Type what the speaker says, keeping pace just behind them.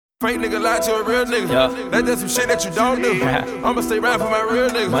Fake nigga lie to a real nigga. Yeah. That's just some shit that you don't do. I'ma stay right for my real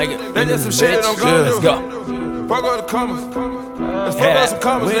nigga. That's just some shit that I'm gonna do. Let's go. Fuck all the commas. Let's fuck out some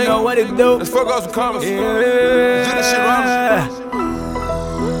commas, nigga. We know what it do. Let's fuck out some commas. Yeah. Let's do this shit wrong. Yeah.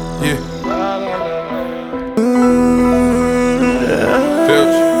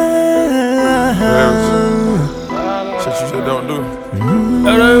 Shit you just don't do.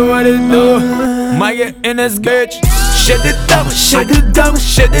 I know what it do. Maika in this bitch. Shit de dama, shit de dama,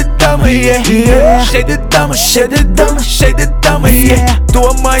 shit de dama, yeah, yeah. Shit de dama, shit de dama, shit de dama, yeah.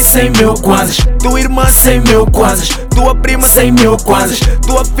 Tua mãe 100 mil kwanzas, tua irmã 100 mil kwanzas, tua prima 100 mil kwanzas,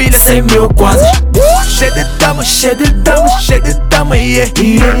 tua filha 100 mil kwanzas. Shit de dama, shit de dama, shit de dama, yeah,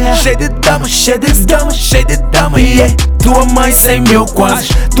 yeah. Shit de dama, shit de dama, shit de dama, yeah. Tua mãe 100 mil kwanzas,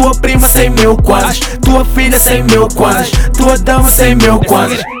 tua prima 100 mil kwanzas, tua filha 100 mil kwanzas, tua dama 100 mil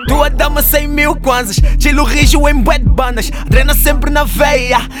kwanzas. Tua dama 100 mil kwanzas, Chilo rijo em bué de bandas, drena sempre na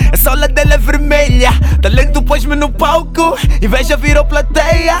veia, a sola dela é vermelha. Talento pôs-me no palco, inveja virou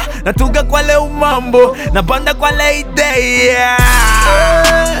plateia. Na tuga qual é o mambo, na banda qual é a ideia.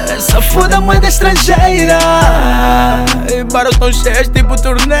 Essa foda moeda estrangeira, e baros tão cheios tipo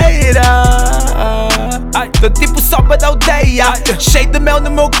torneira. Tô tipo sopa da aldeia, cheio de mel no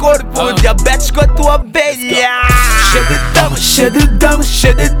meu corpo, diabetes com a tua abelha. Cheio de dama, cheio de dama,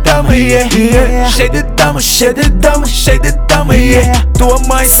 cheio de dama, yeah, yeah. Cheio de dama, cheio de dama, cheio de dama, yeah. Tua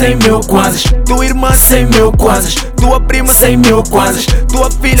mãe 100 mil kwanzas, tua irmã 100 mil kwanzas, tua prima 100 mil kwanzas,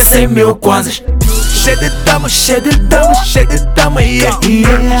 tua filha 100 mil kwanzas. Cheio de dama, cheio de dama, cheio de dama, yeah,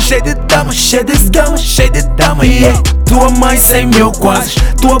 yeah. Cheio de dama, cheio de dama, cheio de dama, yeah. Tua mãe 100 mil kwanzas,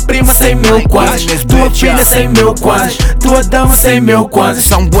 tua prima 100 mil kwanzas, tua filha 100 mil kwanzas, tua dama 100 mil kwanzas.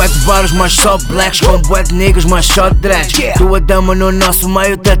 São bué de varos, mas só blacks, com bué de niggas, mas só dreads. Tua dama no nosso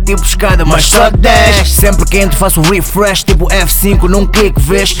meio tá tipo escada, mas só 10. Sempre que entro faço refresh, tipo F5 num clique,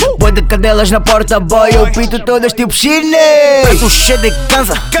 vês? Bué de cadelas na porta, boy, eu pinto todas tipo chinês. Preço cheio de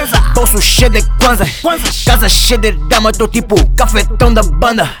cansa, bolso cheio de kwanzas, casa cheia de dama, tô tipo cafetão da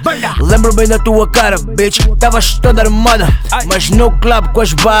banda. Lembro bem da tua cara, bitch, tavas toda armada, mas no club com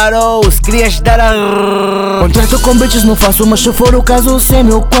as battles querias dar a... Contrato com bitches não faço, mas se for o caso 100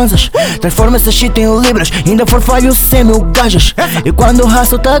 mil kwanzas. Transforma essa shit em libras, ainda for falho 100 mil gajas. E quando o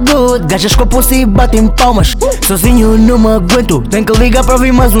hustle tá good, gajas com a pulse e batem palmas. Sozinho não me aguento, tenho que ligar pra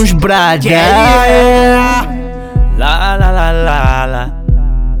ouvir mais uns bradas. La la la la la.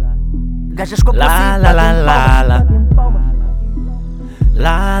 Gajas com a pulse La e la la batem la palmas. la.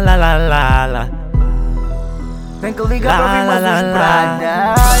 La la la la la. Tenho que ligar pra ouvir mais uns bradas.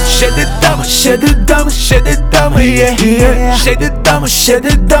 Cheio de dama, cheio de dama, cheio de dama, yeah, yeah. Cheio de dama, cheio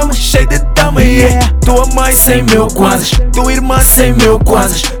de dama, cheio de dama, yeah. Tua mãe 100 mil kwanzas, tua irmã 100 mil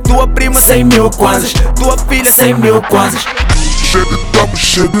kwanzas, tua prima 100 mil kwanzas, tua filha 100 mil kwanzas. Cheio de dama,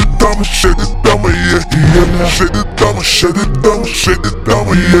 cheio de dama, cheio de dama, yeah, yeah. Cheio de dama, cheio de dama, cheio de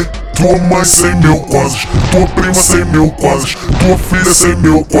dama, yeah. Tua mãe 100 mil kwanzas, tua prima 100 mil kwanzas, tua filha 100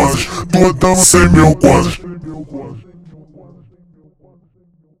 mil kwanzas, tua dama 100 mil kwanzas.